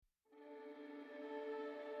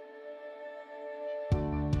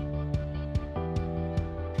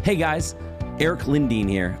Hey guys, Eric Lindeen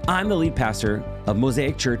here. I'm the lead pastor of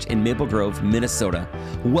Mosaic Church in Maple Grove, Minnesota.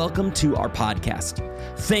 Welcome to our podcast.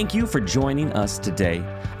 Thank you for joining us today.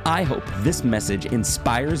 I hope this message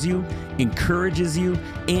inspires you, encourages you,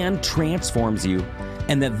 and transforms you,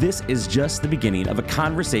 and that this is just the beginning of a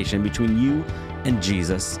conversation between you and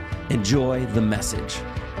Jesus. Enjoy the message.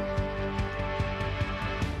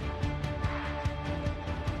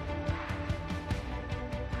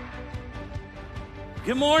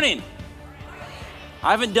 Good morning.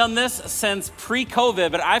 I haven't done this since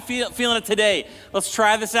pre-COVID, but I feeling it today. Let's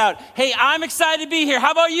try this out. Hey, I'm excited to be here.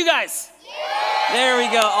 How about you guys? Yeah. There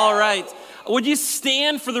we go. All right. Would you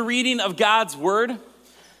stand for the reading of God's word?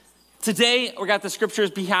 Today, we got the scriptures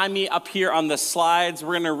behind me up here on the slides.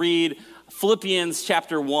 We're going to read Philippians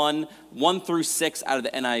chapter 1 through 6 out of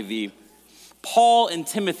the NIV. Paul and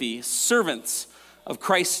Timothy, servants of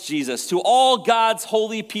Christ Jesus, to all God's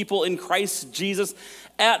holy people in Christ Jesus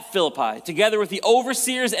at Philippi, together with the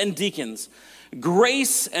overseers and deacons,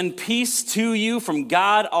 grace and peace to you from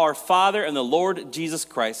God our Father and the Lord Jesus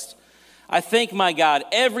Christ. I thank my God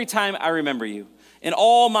every time I remember you. In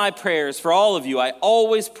all my prayers for all of you, I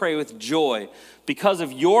always pray with joy because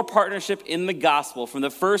of your partnership in the gospel from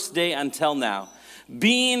the first day until now,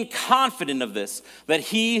 being confident of this, that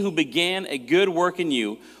he who began a good work in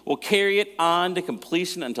you will carry it on to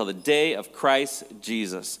completion until the day of Christ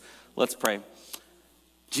Jesus. Let's pray.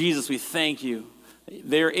 Jesus, we thank you.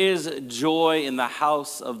 There is joy in the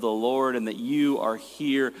house of the Lord and that you are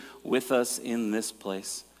here with us in this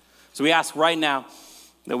place. So we ask right now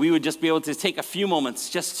that we would just be able to take a few moments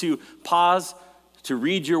just to pause, to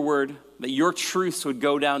read your word, that your truths would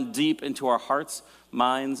go down deep into our hearts,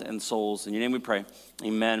 minds, and souls. In your name we pray.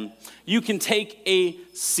 Amen. You can take a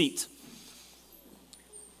seat.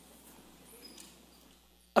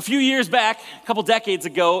 A few years back, a couple decades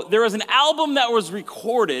ago, there was an album that was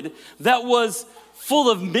recorded that was full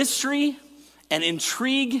of mystery and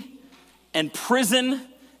intrigue and prison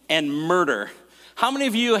and murder. How many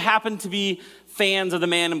of you happen to be fans of the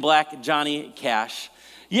Man in Black, Johnny Cash?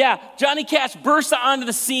 Yeah, Johnny Cash burst onto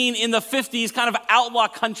the scene in the 50s, kind of outlaw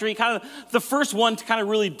country, kind of the first one to kind of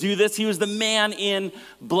really do this. He was the Man in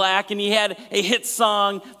Black, and he had a hit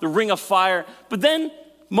song, The Ring of Fire. But then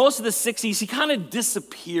most of the 60s, he kind of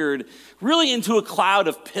disappeared really into a cloud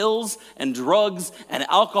of pills and drugs and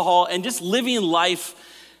alcohol and just living life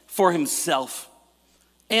for himself.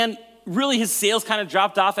 And really his sales kind of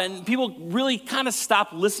dropped off and people really kind of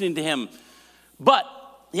stopped listening to him. But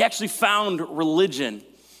he actually found religion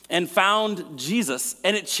and found Jesus,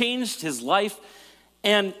 and it changed his life.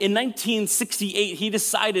 And in 1968, he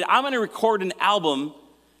decided, I'm going to record an album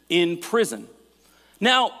in prison.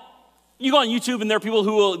 Now, you go on YouTube, and there are people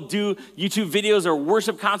who will do YouTube videos or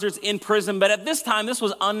worship concerts in prison, but at this time, this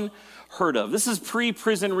was unheard of. This is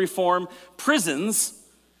pre-prison reform. Prisons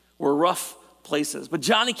were rough places. But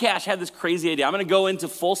Johnny Cash had this crazy idea. I'm going to go into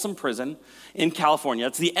Folsom Prison in California.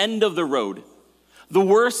 It's the end of the road. The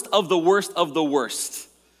worst of the worst of the worst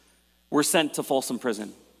were sent to Folsom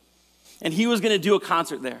Prison. And he was going to do a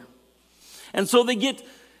concert there. And so they get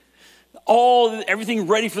everything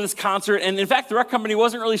ready for this concert. And in fact, the record company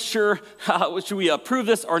wasn't really sure, should we approve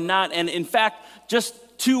this or not? And in fact, just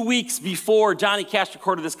 2 weeks before Johnny Cash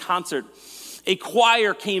recorded this concert, a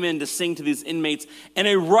choir came in to sing to these inmates, and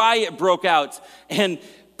a riot broke out, and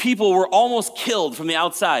people were almost killed from the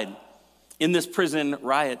outside in this prison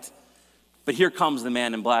riot. But here comes the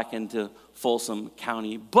Man in Black into Folsom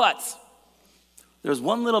County. But there's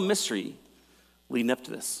one little mystery leading up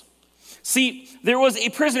to this. See, there was a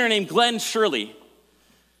prisoner named Glenn Shirley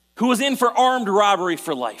who was in for armed robbery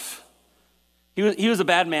for life. He was a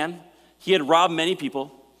bad man. He had robbed many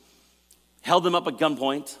people, held them up at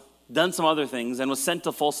gunpoint, done some other things, and was sent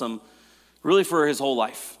to Folsom really for his whole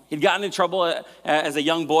life. He'd gotten in trouble as a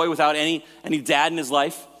young boy without any dad in his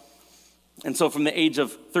life. And so from the age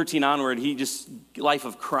of 13 onward, life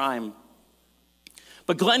of crime.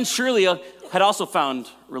 But Glenn Shirley had also found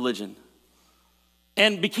religion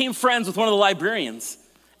and became friends with one of the librarians.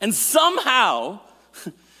 And somehow,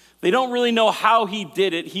 they don't really know how he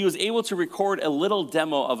did it, he was able to record a little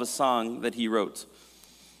demo of a song that he wrote.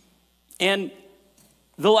 And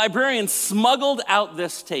the librarian smuggled out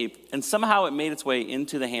this tape, and somehow it made its way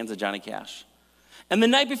into the hands of Johnny Cash. And the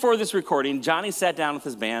night before this recording, Johnny sat down with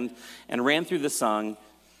his band and ran through this song.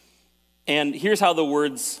 And here's how the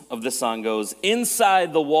words of this song goes.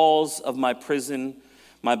 Inside the walls of my prison,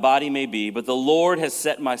 my body may be, but the Lord has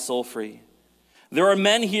set my soul free. There are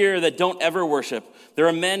men here that don't ever worship. There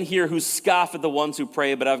are men here who scoff at the ones who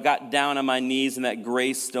pray, but I've got down on my knees in that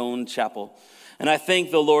gray stone chapel. and I thank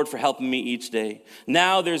the Lord for helping me each day.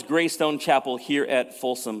 Now there's Greystone Chapel here at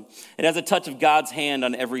Folsom. It has a touch of God's hand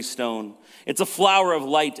on every stone. It's a flower of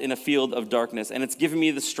light in a field of darkness, and it's given me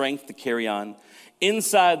the strength to carry on.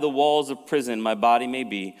 Inside the walls of prison my body may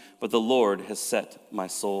be, but the Lord has set my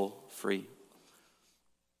soul free.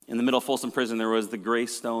 In the middle of Folsom Prison, there was the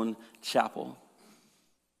Greystone Chapel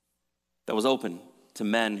that was open to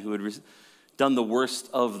men who had done the worst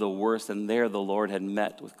of the worst, and there the Lord had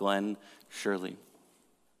met with Glenn Shirley.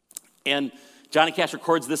 And Johnny Cash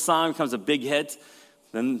records this song, becomes a big hit.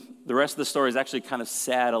 Then the rest of the story is actually kind of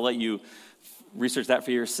sad. I'll let you research that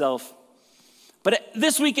for yourself. But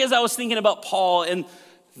this week, as I was thinking about Paul and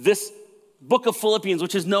this book of Philippians,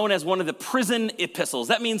 which is known as one of the prison epistles,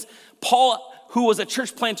 that means Paul, who was a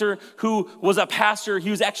church planter, who was a pastor, he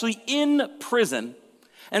was actually in prison.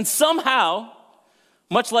 And somehow,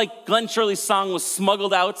 much like Glenn Shirley's song was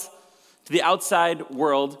smuggled out to the outside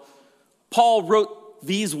world, Paul wrote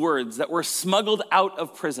these words that were smuggled out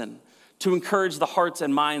of prison to encourage the hearts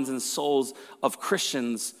and minds and souls of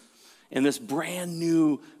Christians in this brand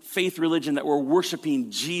new faith religion that we're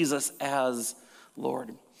worshiping Jesus as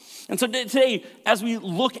Lord. And so today, as we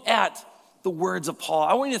look at the words of Paul,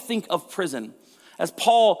 I want you to think of prison as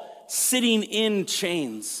Paul sitting in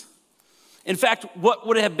chains. In fact, what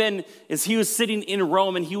would have been is he was sitting in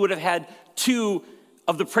Rome, and he would have had two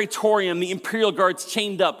of the praetorium, the imperial guards,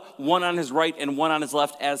 chained up, one on his right and one on his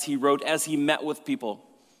left as he wrote, as he met with people.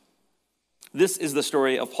 This is the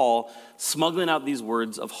story of Paul smuggling out these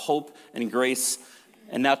words of hope and grace,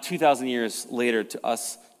 and now 2,000 years later to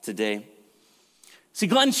us today. See,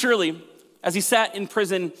 Glenn Shirley, as he sat in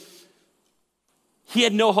prison, he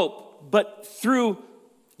had no hope, but through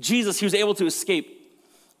Jesus, he was able to escape.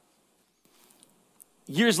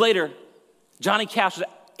 Years later, Johnny Cash was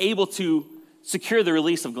able to secure the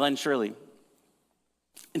release of Glenn Shirley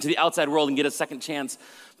into the outside world and get a second chance.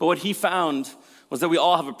 But what he found was that we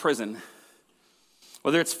all have a prison,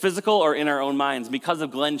 whether it's physical or in our own minds. Because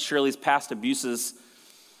of Glenn Shirley's past abuses,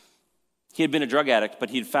 he had been a drug addict,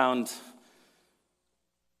 but he'd found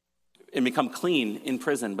and become clean in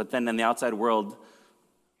prison. But then in the outside world,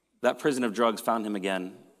 that prison of drugs found him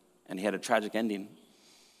again, and he had a tragic ending.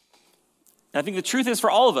 And I think the truth is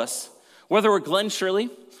for all of us, whether we're Glenn Shirley,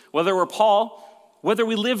 whether we're Paul, whether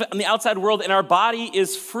we live in the outside world and our body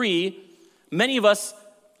is free, many of us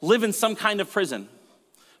live in some kind of prison.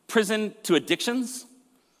 Prison to addictions,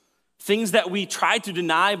 things that we try to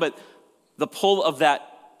deny, but the pull of that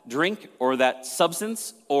drink or that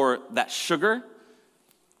substance or that sugar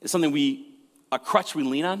is something a crutch we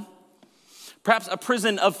lean on. Perhaps a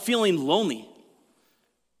prison of feeling lonely.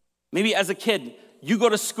 Maybe as a kid, you go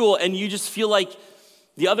to school and you just feel like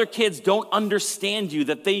the other kids don't understand you,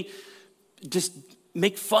 that they just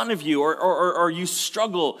make fun of you, or you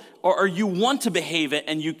struggle, or you want to behave it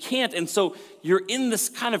and you can't. And so you're in this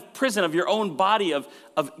kind of prison of your own body of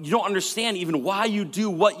you don't understand even why you do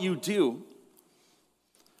what you do.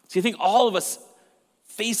 So you think all of us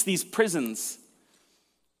face these prisons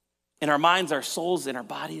in our minds, our souls, in our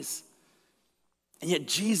bodies. And yet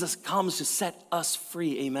Jesus comes to set us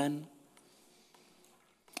free, amen?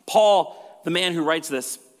 Paul, the man who writes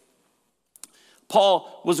this,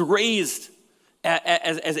 Paul was raised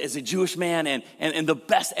as a Jewish man and the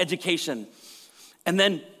best education. And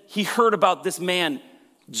then he heard about this man,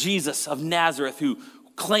 Jesus of Nazareth, who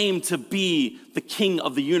claimed to be the king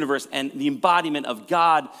of the universe and the embodiment of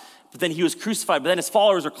God. But then he was crucified. But then his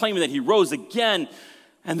followers are claiming that he rose again.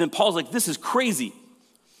 And then Paul's like, this is crazy.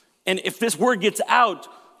 And if this word gets out,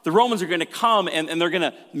 the Romans are going to come and they're going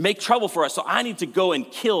to make trouble for us. So I need to go and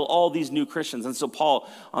kill all these new Christians. And so Paul,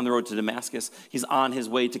 on the road to Damascus, he's on his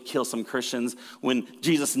way to kill some Christians when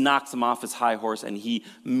Jesus knocks him off his high horse and he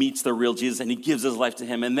meets the real Jesus and he gives his life to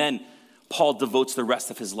him. And then Paul devotes the rest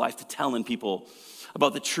of his life to telling people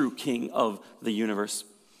about the true king of the universe.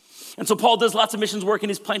 And so Paul does lots of missions work and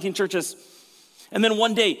he's planting churches. And then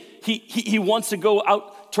one day he wants to go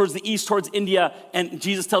out towards the east, towards India, and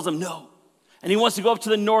Jesus tells him no. And he wants to go up to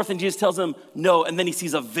the north, and Jesus tells him no. And then he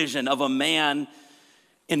sees a vision of a man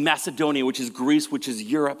in Macedonia, which is Greece, which is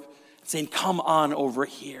Europe, saying, come on over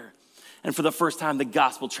here. And for the first time, the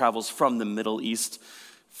gospel travels from the Middle East,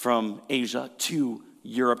 from Asia to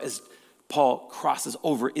Europe, as Paul crosses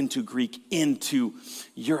over into Greek, into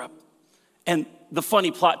Europe. And the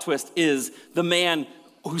funny plot twist is the man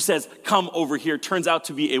who says, come over here, turns out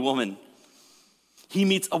to be a woman. He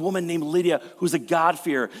meets a woman named Lydia who's a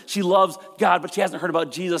God-fearer. She loves God, but she hasn't heard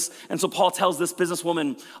about Jesus. And so Paul tells this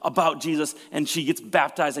businesswoman about Jesus, and she gets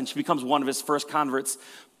baptized, and she becomes one of his first converts.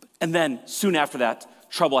 And then soon after that,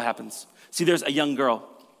 trouble happens. See, there's a young girl,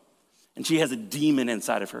 and she has a demon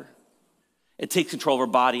inside of her. It takes control of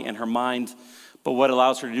her body and her mind, but what it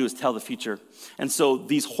allows her to do is tell the future. And so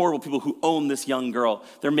these horrible people who own this young girl,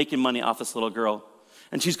 they're making money off this little girl.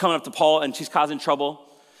 And she's coming up to Paul and she's causing trouble.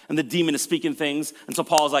 And the demon is speaking things. And so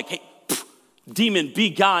Paul is like, hey, demon, be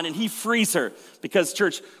gone. And he frees her because,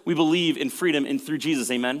 church, we believe in freedom and through Jesus,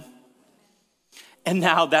 amen? And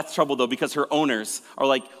now that's trouble, though, because her owners are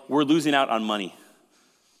like, we're losing out on money.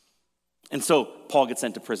 And so Paul gets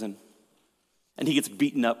sent to prison. And he gets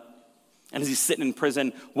beaten up. And as he's sitting in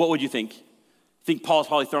prison, what would you think? Think Paul's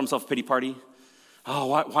probably throwing himself a pity party? Oh,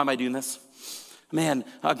 why am I doing this? Man,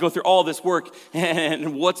 I go through all this work,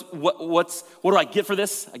 and what do I get for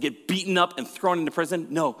this? I get beaten up and thrown into prison?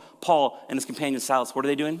 No, Paul and his companion Silas, what are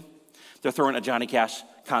they doing? They're throwing a Johnny Cash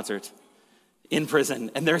concert in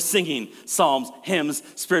prison, and they're singing psalms, hymns,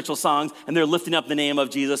 spiritual songs, and they're lifting up the name of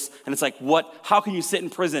Jesus. And it's like, how can you sit in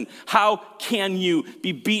prison? How can you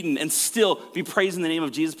be beaten and still be praising the name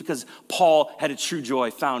of Jesus? Because Paul had a true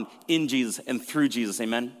joy found in Jesus and through Jesus,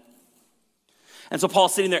 amen? And so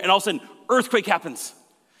Paul's sitting there, and all of a sudden, earthquake happens.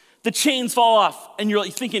 The chains fall off, and you're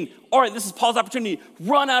like thinking, all right, this is Paul's opportunity.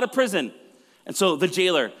 Run out of prison. And so the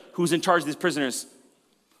jailer, who's in charge of these prisoners,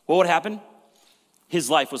 what would happen? His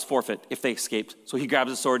life was forfeit if they escaped. So he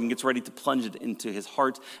grabs a sword and gets ready to plunge it into his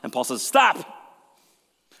heart. And Paul says, stop!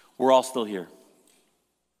 We're all still here.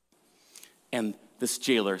 And this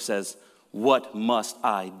jailer says, what must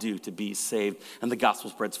I do to be saved? And the gospel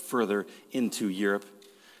spreads further into Europe.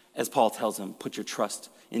 As Paul tells him, put your trust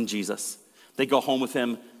in Jesus. They go home with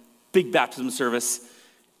him, big baptism service,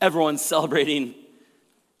 everyone's celebrating.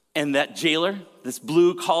 And that jailer, this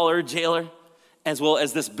blue-collar jailer, as well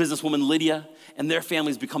as this businesswoman Lydia, and their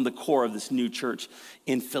families become the core of this new church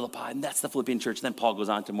in Philippi. And that's the Philippian church. Then Paul goes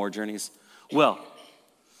on to more journeys. Well,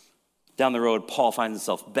 down the road, Paul finds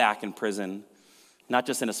himself back in prison, not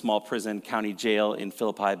just in a small prison, county jail in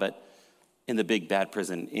Philippi, but in the big bad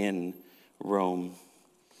prison in Rome.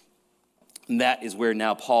 And that is where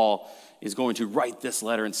now Paul is going to write this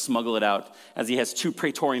letter and smuggle it out as he has 2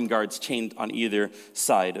 Praetorian guards chained on either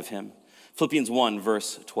side of him. Philippians 1,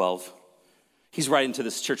 verse 12. He's writing to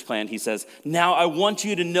this church plant. He says, now I want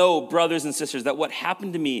you to know, brothers and sisters, that what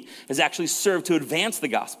happened to me has actually served to advance the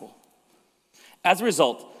gospel. As a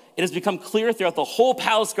result, it has become clear throughout the whole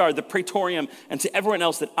palace guard, the Praetorium, and to everyone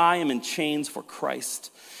else that I am in chains for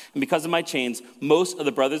Christ. And because of my chains, most of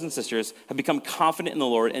the brothers and sisters have become confident in the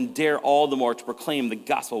Lord and dare all the more to proclaim the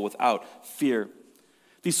gospel without fear.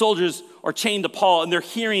 These soldiers are chained to Paul, and they're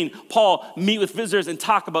hearing Paul meet with visitors and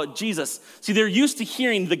talk about Jesus. See, they're used to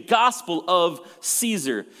hearing the gospel of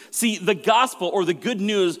Caesar. See, the gospel or the good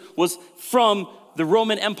news was from the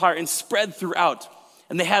Roman Empire and spread throughout.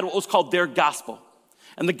 And they had what was called their gospel.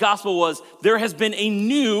 And the gospel was, there has been a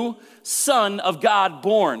new Son of God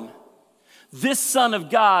born. This Son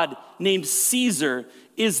of God named Caesar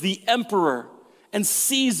is the emperor. And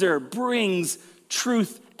Caesar brings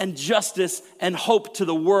truth and justice and hope to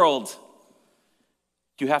the world.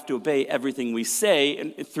 You have to obey everything we say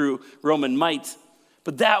and through Roman might.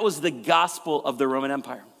 But that was the gospel of the Roman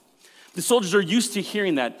Empire. The soldiers are used to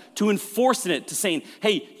hearing that, to enforcing it, to saying,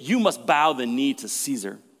 hey, you must bow the knee to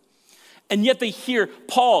Caesar. And yet they hear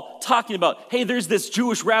Paul talking about, hey, there's this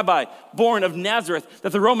Jewish rabbi born of Nazareth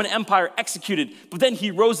that the Roman Empire executed, but then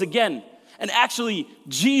he rose again. And actually,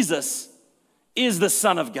 Jesus is the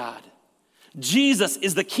Son of God. Jesus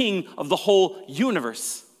is the King of the whole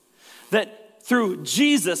universe. That through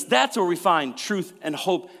Jesus, that's where we find truth and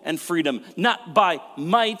hope and freedom, not by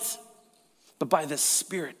might, but by the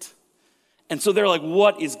Spirit. And so they're like,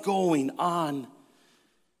 what is going on?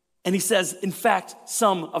 And he says, in fact,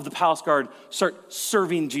 some of the palace guard start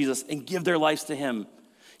serving Jesus and give their lives to him.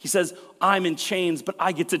 He says, I'm in chains, but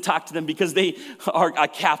I get to talk to them because they are a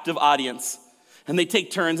captive audience. And they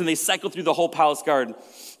take turns and they cycle through the whole palace guard.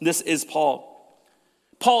 This is Paul.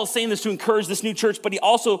 Paul is saying this to encourage this new church, but he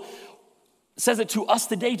also says it to us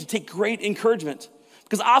today to take great encouragement.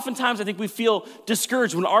 Because oftentimes I think we feel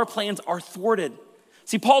discouraged when our plans are thwarted.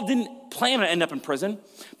 See, Paul didn't plan to end up in prison,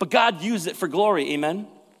 but God used it for glory, amen?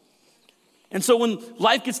 And so when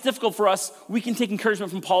life gets difficult for us, we can take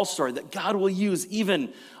encouragement from Paul's story that God will use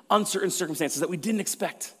even uncertain circumstances that we didn't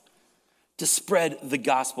expect to spread the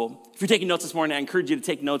gospel. If you're taking notes this morning, I encourage you to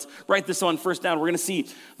take notes. Write this on first down. We're going to see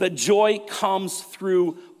that joy comes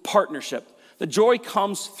through partnership. The joy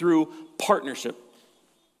comes through partnership.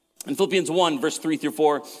 In Philippians 1, verse 3 through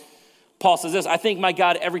 4, Paul says this, I thank my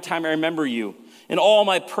God every time I remember you. In all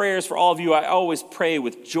my prayers for all of you, I always pray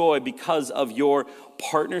with joy because of your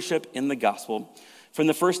partnership in the gospel from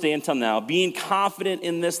the first day until now, being confident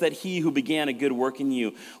in this, that he who began a good work in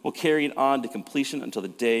you will carry it on to completion until the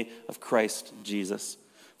day of Christ Jesus.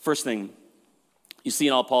 First thing, You see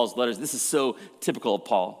in all Paul's letters, this is so typical of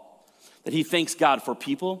Paul, that he thanks God for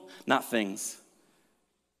people, not things.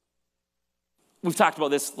 We've talked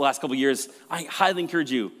about this the last couple of years. I highly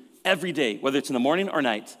encourage you, every day, whether it's in the morning or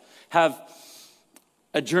night, have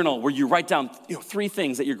a journal where you write down 3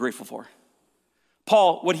 things that you're grateful for.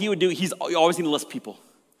 Paul, what he would do, he's always going to list people.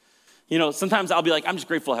 Sometimes I'll be like, I'm just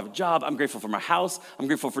grateful to have a job. I'm grateful for my house. I'm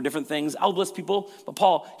grateful for different things. I'll list people. But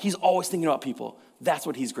Paul, he's always thinking about people. That's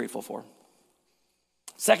what he's grateful for.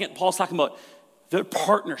 Second, Paul's talking about their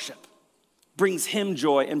partnership brings him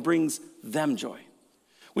joy and brings them joy.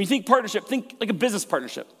 When you think partnership, think like a business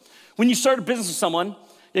partnership. When you start a business with someone,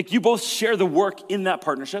 like you both share the work in that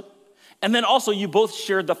partnership. And then also you both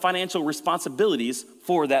share the financial responsibilities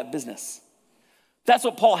for that business. That's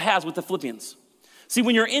what Paul has with the Philippians. See,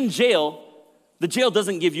 when you're in jail, the jail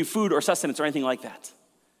doesn't give you food or sustenance or anything like that.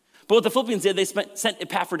 But what the Philippians did, they sent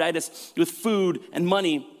Epaphroditus with food and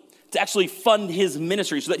money to actually fund his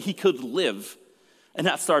ministry so that he could live and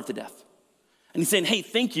not starve to death. And he's saying, hey,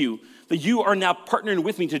 thank you that you are now partnering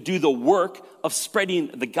with me to do the work of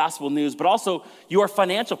spreading the gospel news, but also you are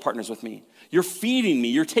financial partners with me. You're feeding me.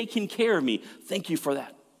 You're taking care of me. Thank you for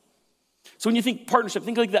that. So when you think partnership,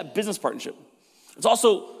 think like that business partnership. It's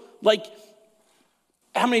also like,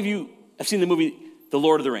 how many of you have seen the movie The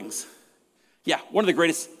Lord of the Rings? Yeah, one of the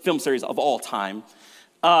greatest film series of all time.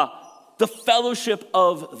 The Fellowship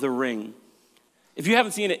of the Ring. If you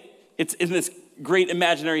haven't seen it, it's in this great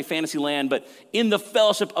imaginary fantasy land, but in the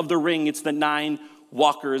Fellowship of the Ring, it's the 9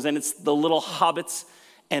 walkers, and it's the little hobbits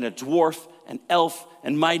and a dwarf, an elf,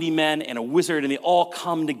 and mighty men, and a wizard, and they all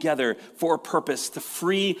come together for a purpose, to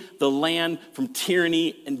free the land from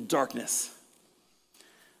tyranny and darkness.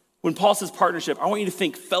 When Paul says partnership, I want you to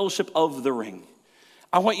think Fellowship of the Ring.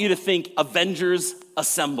 I want you to think Avengers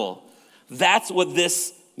Assemble. That's what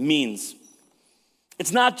this means.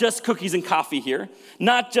 It's not just cookies and coffee here.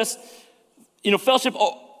 Not just, fellowship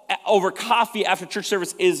over coffee after church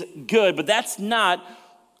service is good, but that's not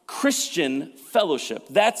Christian fellowship.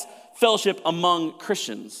 That's fellowship among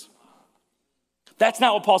Christians. That's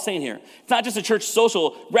not what Paul's saying here. It's not just a church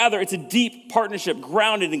social. Rather, it's a deep partnership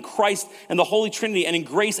grounded in Christ and the Holy Trinity and in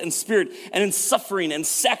grace and spirit and in suffering and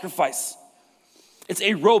sacrifice. It's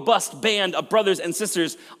a robust band of brothers and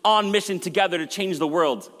sisters on mission together to change the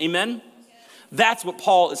world. Amen? That's what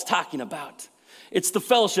Paul is talking about. It's the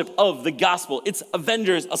fellowship of the gospel. It's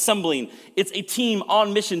Avengers assembling. It's a team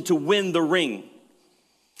on mission to win the ring.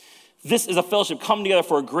 This is a fellowship coming together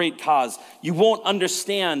for a great cause. You won't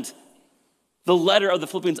understand the letter of the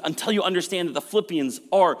Philippians until you understand that the Philippians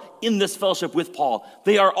are in this fellowship with Paul.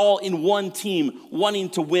 They are all in one team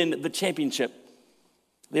wanting to win the championship.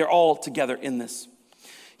 They are all together in this.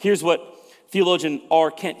 Here's what theologian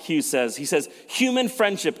R. Kent Hughes says. He says, human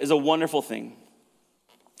friendship is a wonderful thing,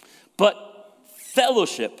 but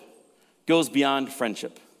fellowship goes beyond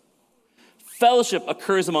friendship. Fellowship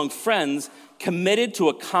occurs among friends committed to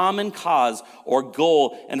a common cause or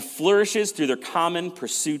goal and flourishes through their common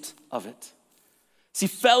pursuit of it. See,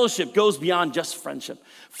 fellowship goes beyond just friendship.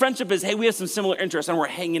 Friendship is, hey, we have some similar interests and we're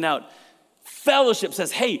hanging out. Fellowship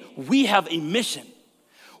says, hey, we have a mission.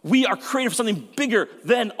 We are created for something bigger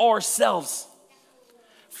than ourselves.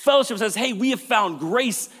 Fellowship says, hey, we have found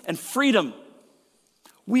grace and freedom.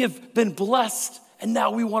 We have been blessed, and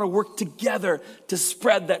now we want to work together to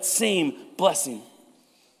spread that same blessing.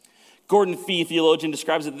 Gordon Fee, theologian,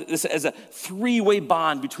 describes this as a 3-way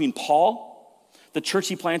bond between Paul, the church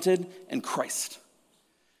he planted, and Christ.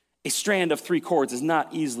 A strand of 3 cords is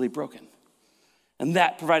not easily broken. And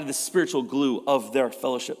that provided the spiritual glue of their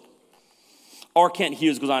fellowship. R. Kent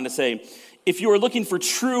Hughes goes on to say, if you are looking for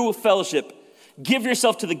true fellowship, give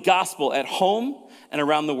yourself to the gospel at home and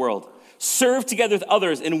around the world. Serve together with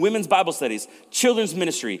others in women's Bible studies, children's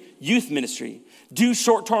ministry, youth ministry. Do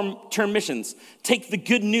short-term missions. Take the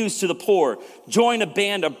good news to the poor. Join a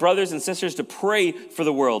band of brothers and sisters to pray for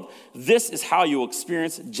the world. This is how you will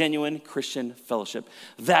experience genuine Christian fellowship.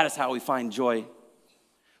 That is how we find joy.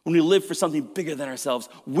 When we live for something bigger than ourselves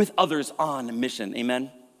with others on mission.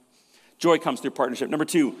 Amen? Joy comes through partnership. Number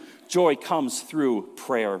 2, joy comes through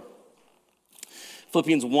prayer.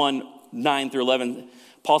 Philippians 1, 9 through 11,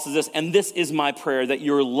 Paul says this, and this is my prayer, that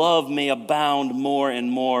your love may abound more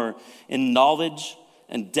and more in knowledge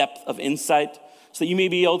and depth of insight, so that you may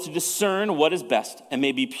be able to discern what is best and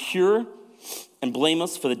may be pure and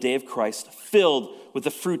blameless for the day of Christ, filled with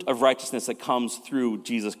the fruit of righteousness that comes through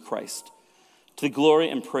Jesus Christ, to the glory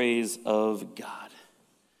and praise of God.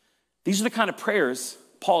 These are the kind of prayers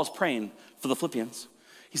Paul is praying for the Philippians.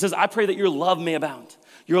 He says, I pray that your love may abound.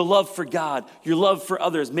 Your love for God, your love for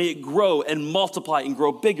others, may it grow and multiply and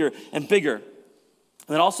grow bigger and bigger.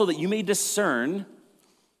 and then also that you may discern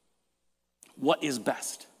what is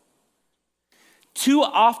best. Too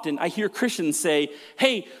often I hear Christians say,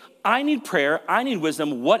 hey, I need prayer, I need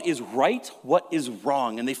wisdom, what is right, what is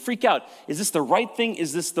wrong? And they freak out. Is this the right thing?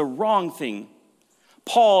 Is this the wrong thing?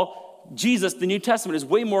 Paul, Jesus, the New Testament is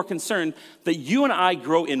way more concerned that you and I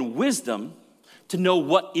grow in wisdom to know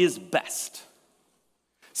what is best.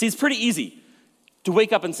 See, it's pretty easy to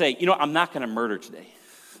wake up and say, I'm not going to murder today.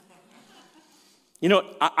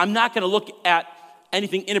 I'm not going to look at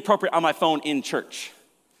anything inappropriate on my phone in church.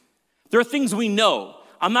 There are things we know.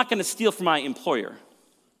 I'm not going to steal from my employer.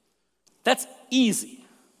 That's easy.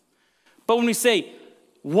 But when we say,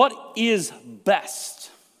 what is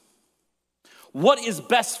best? What is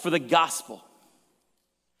best for the gospel?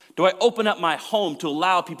 Do I open up my home to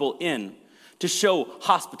allow people in, to show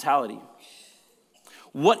hospitality?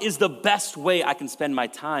 What is the best way I can spend my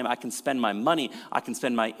time? I can spend my money. I can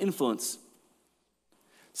spend my influence.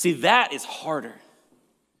 See, that is harder.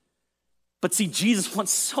 But see, Jesus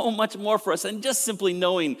wants so much more for us than just simply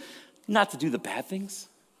knowing not to do the bad things.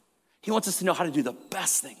 He wants us to know how to do the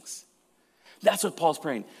best things. That's what Paul's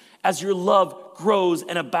praying. As your love grows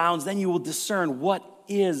and abounds, then you will discern what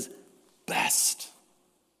is best.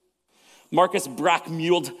 Marcus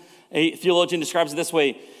Brackmüld, a theologian, describes it this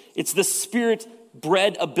way. It's the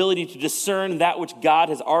spirit-bred ability to discern that which God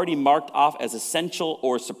has already marked off as essential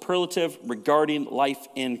or superlative regarding life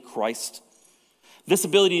in Christ. This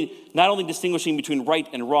ability not only distinguishing between right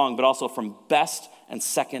and wrong, but also from best and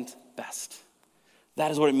second best.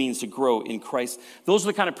 That is what it means to grow in Christ. Those are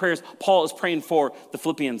the kind of prayers Paul is praying for the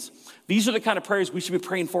Philippians. These are the kind of prayers we should be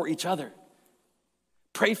praying for each other.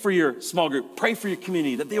 Pray for your small group. Pray for your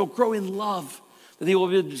community, that they will grow in love, that they will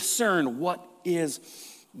be able to discern what is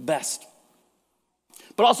best.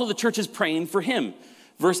 But also the church is praying for him.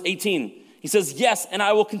 Verse 18, he says, yes, and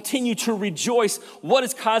I will continue to rejoice. What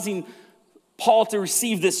is causing Paul to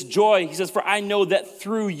receive this joy? He says, for I know that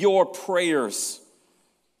through your prayers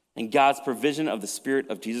and God's provision of the Spirit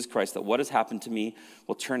of Jesus Christ, that what has happened to me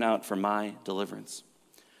will turn out for my deliverance.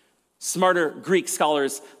 Smarter Greek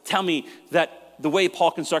scholars tell me that the way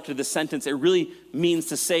Paul constructed this sentence, it really means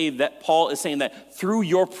to say that Paul is saying that through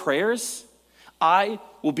your prayers, I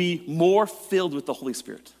will be more filled with the Holy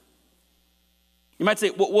Spirit. You might say,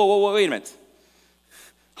 whoa, wait a minute.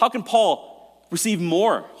 How can Paul receive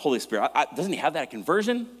more Holy Spirit? Doesn't he have that at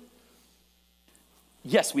conversion?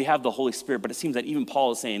 Yes, we have the Holy Spirit, but it seems that even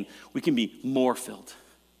Paul is saying we can be more filled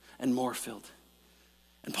and more filled.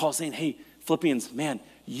 And Paul's saying, hey, Philippians, man,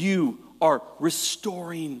 you are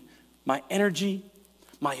restoring my energy,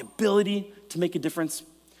 my ability to make a difference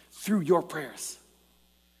through your prayers.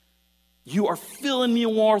 You are filling me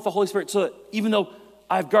more with the Holy Spirit so that even though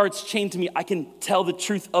I have guards chained to me, I can tell the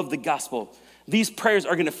truth of the gospel. These prayers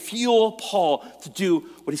are going to fuel Paul to do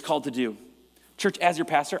what he's called to do. Church, as your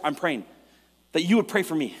pastor, I'm praying that you would pray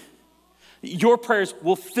for me. Your prayers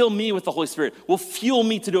will fill me with the Holy Spirit, will fuel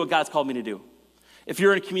me to do what God's called me to do. If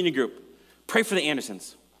you're in a community group, pray for the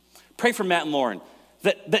Andersons. Pray for Matt and Lauren,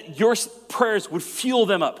 that your prayers would fuel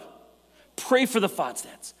them up. Pray for the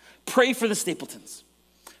Fodstads. Pray for the Stapletons.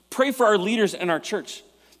 Pray for our leaders in our church,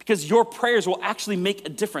 because your prayers will actually make a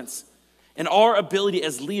difference in our ability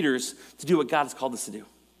as leaders to do what God has called us to do.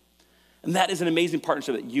 And that is an amazing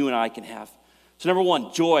partnership that you and I can have. So number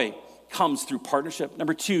one, joy comes through partnership.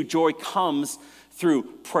 Number two, joy comes through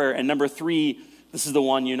prayer. And number three, this is the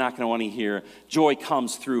one you're not going to want to hear. Joy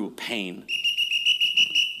comes through pain.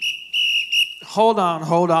 Hold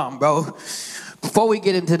on, bro. Before we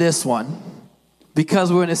get into this one,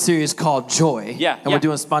 because we're in a series called Joy, we're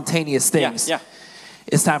doing spontaneous things,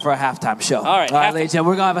 it's time for a halftime show. All right, ladies and gentlemen,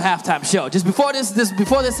 we're going to have a halftime show. Just before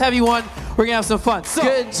this heavy one, we're going to have some fun. So,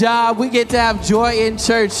 good job. We get to have joy in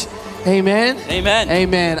church. Amen? Amen.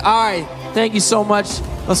 Amen. All right. Thank you so much.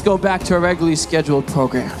 Let's go back to our regularly scheduled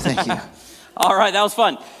program. Thank you. All right. That was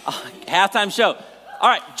fun. Halftime show. All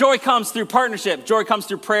right. Joy comes through partnership. Joy comes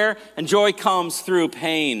through prayer. And joy comes through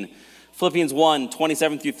pain. Philippians 1,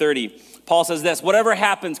 27 through 30. Paul says this, whatever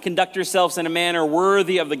happens, conduct yourselves in a manner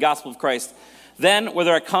worthy of the gospel of Christ. Then,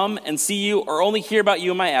 whether I come and see you or only hear about you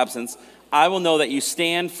in my absence, I will know that you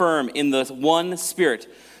stand firm in the one Spirit,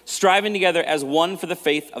 striving together as one for the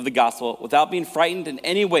faith of the gospel, without being frightened in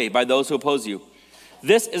any way by those who oppose you.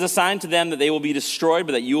 This is a sign to them that they will be destroyed,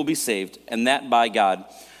 but that you will be saved, and that by God.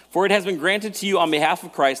 For it has been granted to you on behalf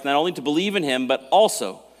of Christ, not only to believe in him, but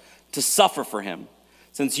also to suffer for him,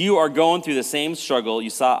 since you are going through the same struggle you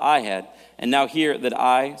saw I had, and now hear that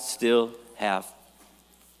I still have.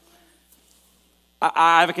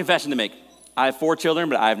 I have a confession to make. I have 4 children,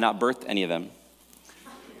 but I have not birthed any of them.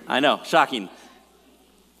 I know, shocking.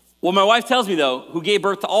 What my wife tells me, though, who gave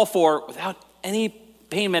birth to all four without any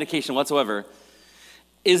pain medication whatsoever,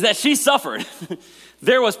 is that she suffered.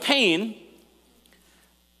 There was pain,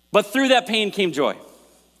 but through that pain came joy.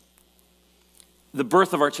 The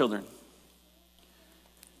birth of our children.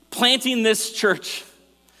 Planting this church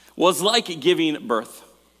was like giving birth.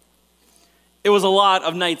 It was a lot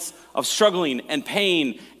of nights of struggling and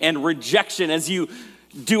pain and rejection as you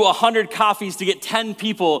do 100 coffees to get 10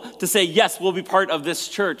 people to say, yes, we'll be part of this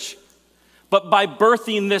church. But by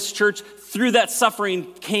birthing this church, through that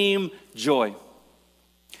suffering came joy.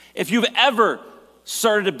 If you've ever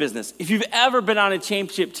started a business, if you've ever been on a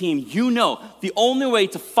championship team, you know the only way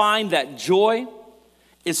to find that joy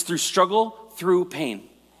is through struggle, through pain.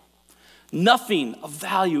 Nothing of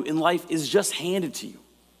value in life is just handed to you.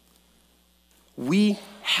 We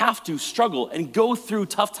have to struggle and go through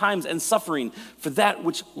tough times and suffering for that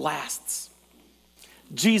which lasts.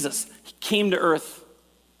 Jesus, he came to earth.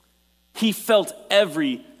 He felt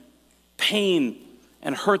every pain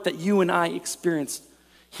and hurt that you and I experienced.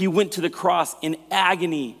 He went to the cross in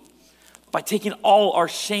agony by taking all our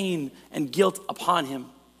shame and guilt upon him.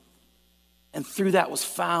 And through that was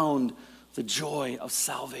found the joy of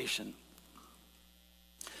salvation.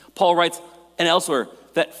 Paul writes, and elsewhere,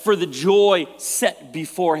 that for the joy set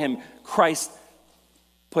before him, Christ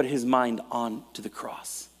put his mind on to the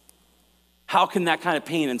cross. How can that kind of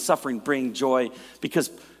pain and suffering bring joy?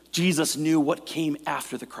 Because Jesus knew what came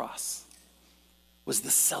after the cross was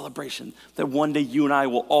the celebration that one day you and I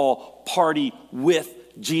will all party with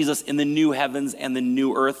Jesus in the new heavens and the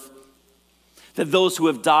new earth. That those who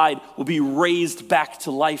have died will be raised back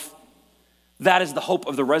to life. That is the hope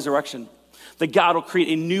of the resurrection. That God will create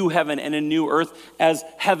a new heaven and a new earth as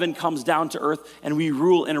heaven comes down to earth and we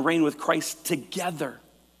rule and reign with Christ together.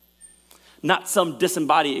 Not some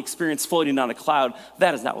disembodied experience floating on a cloud.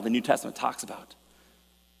 That is not what the New Testament talks about.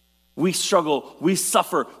 We struggle, we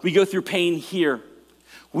suffer, we go through pain here.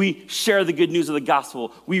 We share the good news of the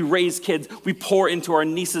gospel. We raise kids, we pour into our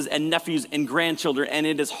nieces and nephews and grandchildren, and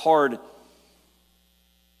it is hard.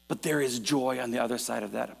 But there is joy on the other side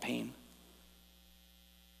of that pain.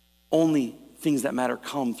 Only things that matter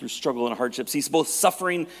come through struggle and hardship. See, both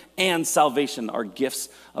suffering and salvation are gifts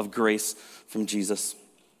of grace from Jesus.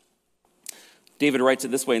 David writes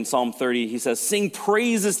it this way in Psalm 30. He says, "Sing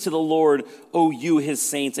praises to the Lord, O you his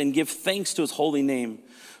saints, and give thanks to his holy name.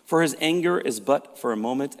 For his anger is but for a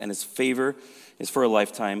moment, and his favor is for a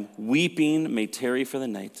lifetime. Weeping may tarry for the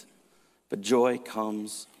night, but joy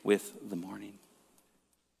comes with the morning."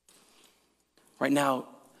 Right now,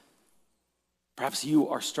 perhaps you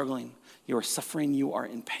are struggling, you are suffering, you are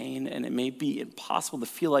in pain, and it may be impossible to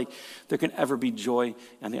feel like there can ever be joy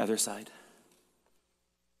on the other side.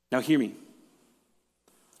 Now hear me.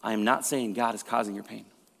 I am not saying God is causing your pain.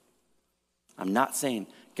 I'm not saying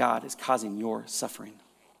God is causing your suffering.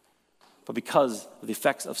 But because of the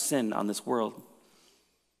effects of sin on this world,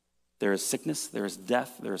 there is sickness, there is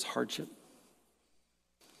death, there is hardship.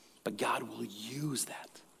 But God will use that.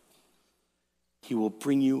 He will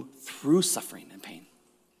bring you through suffering and pain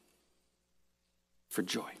for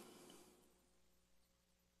joy.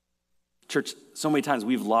 Church, so many times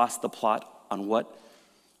we've lost the plot on what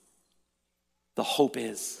the hope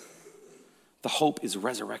is. The hope is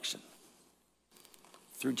resurrection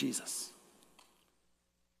through Jesus.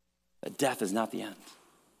 That death is not the end.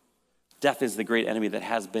 Death is the great enemy that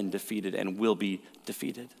has been defeated and will be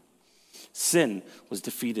defeated. Sin was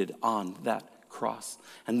defeated on that cross.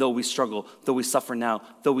 And though we struggle, though we suffer now,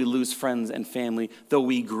 though we lose friends and family, though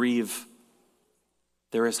we grieve,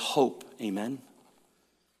 there is hope, amen?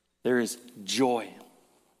 There is joy.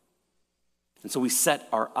 And so we set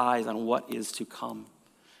our eyes on what is to come.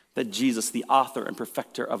 That Jesus, the author and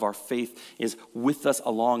perfecter of our faith, is with us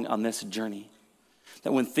along on this journey.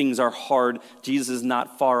 That when things are hard, Jesus is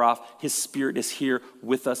not far off. His Spirit is here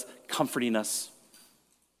with us, comforting us.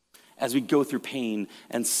 As we go through pain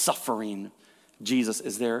and suffering, Jesus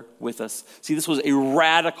is there with us. See, this was a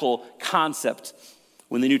radical concept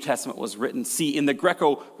when the New Testament was written. See, in the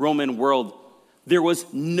Greco-Roman world, there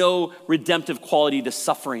was no redemptive quality to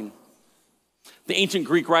suffering. The ancient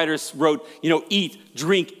Greek writers wrote, eat,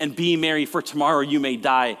 drink, and be merry, for tomorrow you may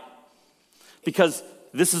die. Because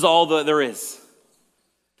this is all that there is.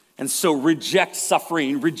 And so reject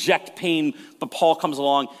suffering, reject pain. But Paul comes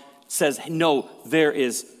along, says, no, there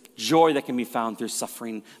is joy that can be found through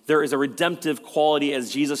suffering. There is a redemptive quality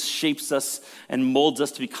as Jesus shapes us and molds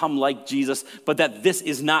us to become like Jesus, but that this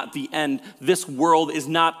is not the end. This world is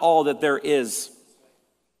not all that there is.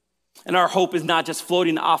 And our hope is not just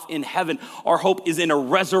floating off in heaven. Our hope is in a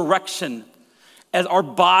resurrection as our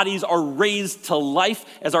bodies are raised to life,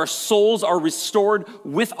 as our souls are restored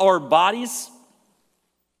with our bodies,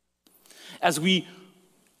 as we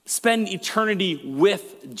spend eternity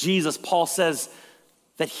with Jesus, Paul says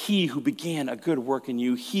that he who began a good work in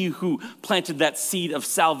you, he who planted that seed of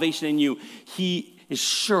salvation in you, he is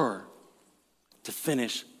sure to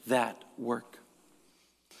finish that work.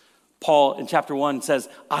 Paul in chapter 1 says,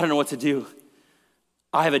 I don't know what to do.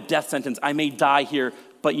 I have a death sentence. I may die here,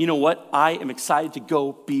 but you know what? I am excited to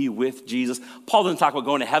go be with Jesus. Paul doesn't talk about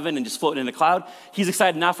going to heaven and just floating in a cloud. He's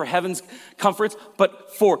excited not for heaven's comforts,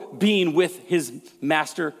 but for being with his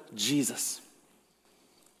master, Jesus.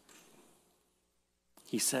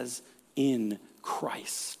 He says, in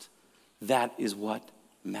Christ, that is what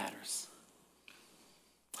matters.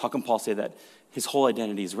 How can Paul say that? His whole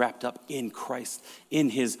identity is wrapped up in Christ, in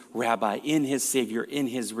his rabbi, in his savior, in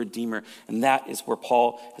his redeemer. And that is where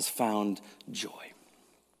Paul has found joy.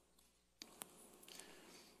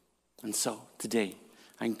 And so today,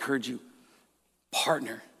 I encourage you,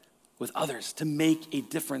 partner with others to make a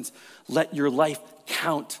difference. Let your life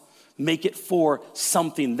count. Make it for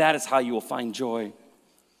something. That is how you will find joy.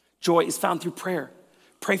 Joy is found through prayer.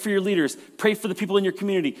 Pray for your leaders. Pray for the people in your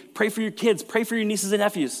community. Pray for your kids. Pray for your nieces and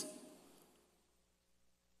nephews.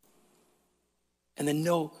 And then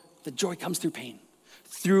know that joy comes through pain,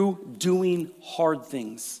 through doing hard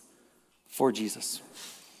things for Jesus.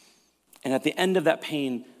 And at the end of that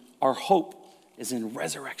pain, our hope is in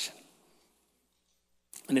resurrection,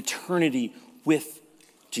 an eternity with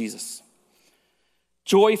Jesus.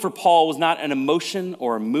 Joy for Paul was not an emotion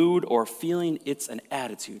or a mood or a feeling, it's an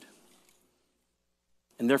attitude.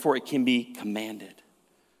 And therefore it can be commanded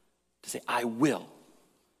to say, I will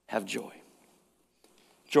have joy.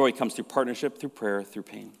 Joy comes through partnership, through prayer, through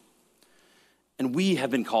pain. And we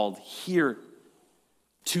have been called here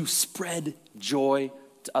to spread joy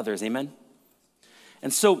to others, amen?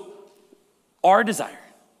 And so our desire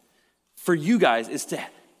for you guys is to,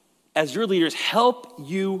 as your leaders, help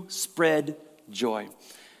you spread joy.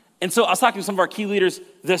 And so I was talking to some of our key leaders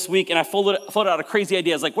this week, and I floated out a crazy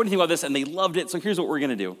idea. I was like, what do you think about this? And they loved it. So here's what we're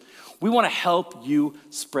going to do. We want to help you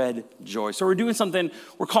spread joy. So we're doing something,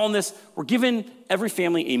 we're giving every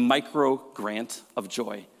family a micro grant of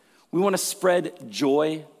joy. We want to spread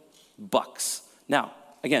joy bucks. Now,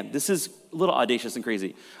 again, this is a little audacious and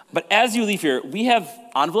crazy. But as you leave here, we have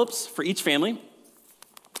envelopes for each family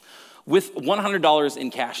with $100 in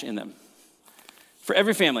cash in them for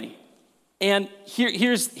every family. And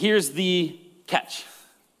here's the catch.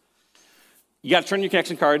 You got to turn your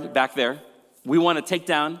connection card back there. We want to take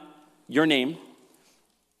down your name,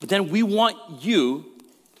 but then we want to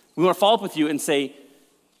follow up with you and say,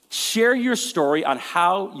 share your story on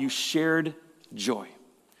how you shared joy.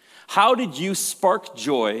 How did you spark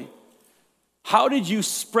joy? How did you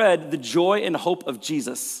spread the joy and hope of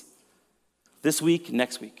Jesus this week,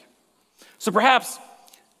 next week? So perhaps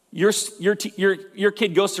your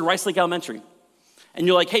kid goes to Rice Lake Elementary, and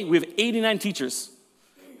you're like, hey, we have 89 teachers.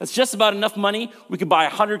 That's just about enough money. We could buy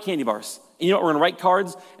 100 candy bars. And you know what? We're going to write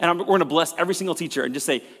cards, and we're going to bless every single teacher and just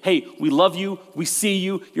say, hey, we love you. We see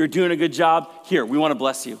you. You're doing a good job. Here, we want to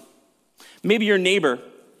bless you. Maybe your neighbor,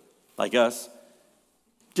 like us,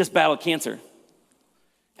 just battled cancer.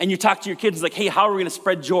 And you talk to your kids like, hey, how are we going to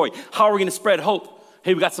spread joy? How are we going to spread hope?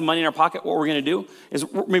 Hey, we got some money in our pocket. What we're going to do is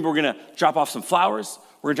maybe we're going to drop off some flowers.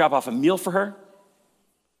 We're going to drop off a meal for her.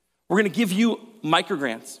 We're going to give you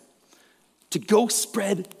microgrants to go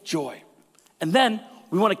spread joy. And then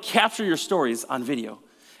we want to capture your stories on video.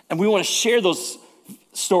 And we want to share those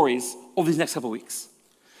stories over these next couple of weeks.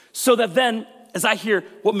 So that then, as I hear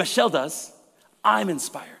what Michelle does, I'm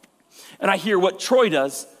inspired. And I hear what Troy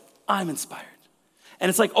does, I'm inspired. And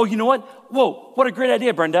it's like, oh, you know what? Whoa, what a great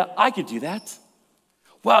idea, Brenda. I could do that.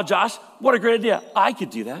 Wow, Josh, what a great idea. I could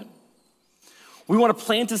do that. We want to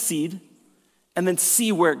plant a seed and then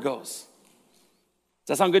see where it goes. Does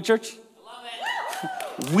that sound good, church? I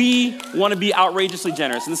love it. We want to be outrageously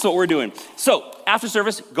generous, and this is what we're doing. So after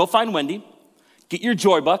service, go find Wendy, get your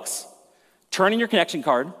joy bucks, turn in your connection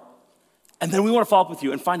card, and then we want to follow up with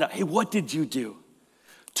you and find out, hey, what did you do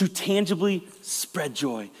to tangibly spread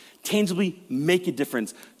joy, tangibly make a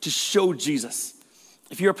difference, to show Jesus?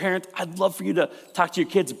 If you're a parent, I'd love for you to talk to your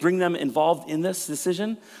kids, bring them involved in this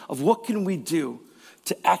decision of what can we do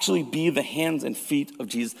to actually be the hands and feet of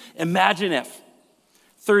Jesus. Imagine if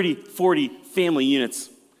 30, 40 family units,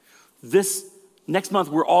 this next month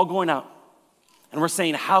we're all going out and we're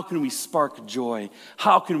saying, how can we spark joy?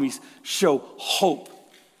 How can we show hope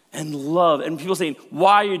and love? And people saying,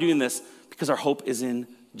 why are you doing this? Because our hope is in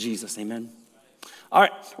Jesus, amen? All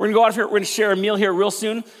right, we're gonna go out of here. We're gonna share a meal here real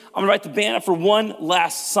soon. I'm gonna invite the band up for one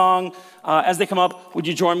last song. As they come up, would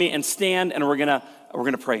you join me and stand, and we're gonna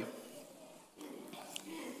pray.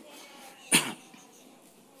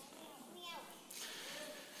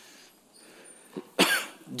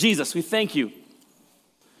 Jesus, we thank you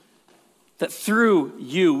that through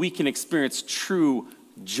you we can experience true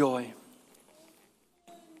joy.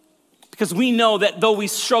 Because we know that though we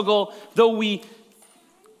struggle, though we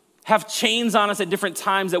have chains on us at different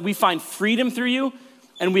times, that we find freedom through you,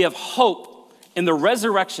 and we have hope in the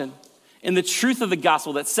resurrection, in the truth of the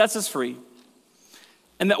gospel that sets us free,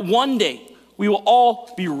 and that one day we will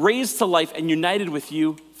all be raised to life and united with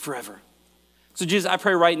you forever. So Jesus, I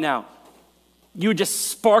pray right now, you would just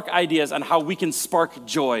spark ideas on how we can spark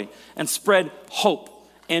joy and spread hope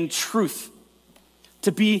and truth,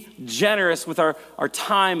 to be generous with our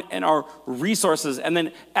time and our resources. And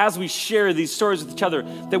then as we share these stories with each other,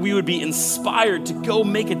 that we would be inspired to go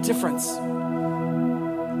make a difference.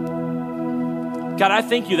 God, I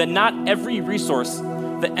thank you that not every resource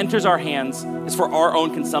that enters our hands is for our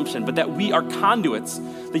own consumption, but that we are conduits,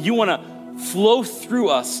 that you want to flow through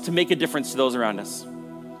us to make a difference to those around us.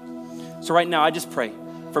 So right now, I just pray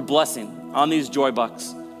for blessing on these joy bucks.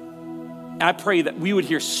 And I pray that we would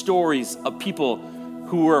hear stories of people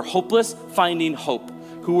who were hopeless finding hope,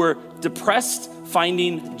 who were depressed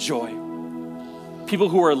finding joy, people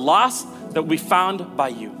who were lost that we found by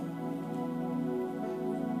you.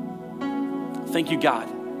 Thank you, God,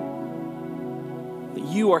 that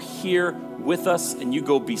you are here with us and you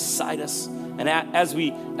go beside us. And as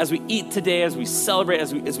we eat today, as we celebrate,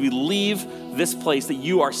 as we leave this place, that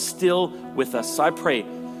you are still with us. So I pray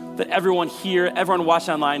that everyone here, everyone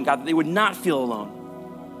watching online, God, that they would not feel alone.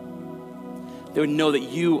 They would know that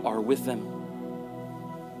you are with them,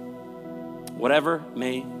 whatever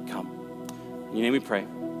may come. In your name we pray.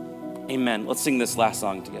 Amen. Let's sing this last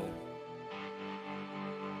song together.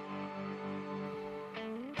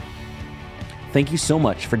 Thank you so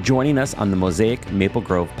much for joining us on the Mosaic Maple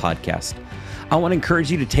Grove podcast. I want to encourage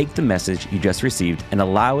you to take the message you just received and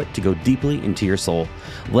allow it to go deeply into your soul.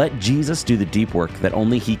 Let Jesus do the deep work that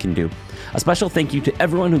only he can do. A special thank you to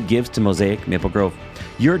everyone who gives to Mosaic Maple Grove.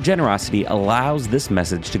 Your generosity allows this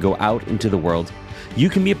message to go out into the world. You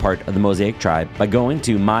can be a part of the Mosaic tribe by going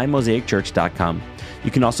to mymosaicchurch.com.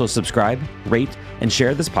 You can also subscribe, rate, and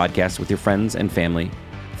share this podcast with your friends and family.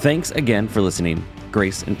 Thanks again for listening.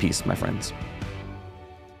 Grace and peace, my friends.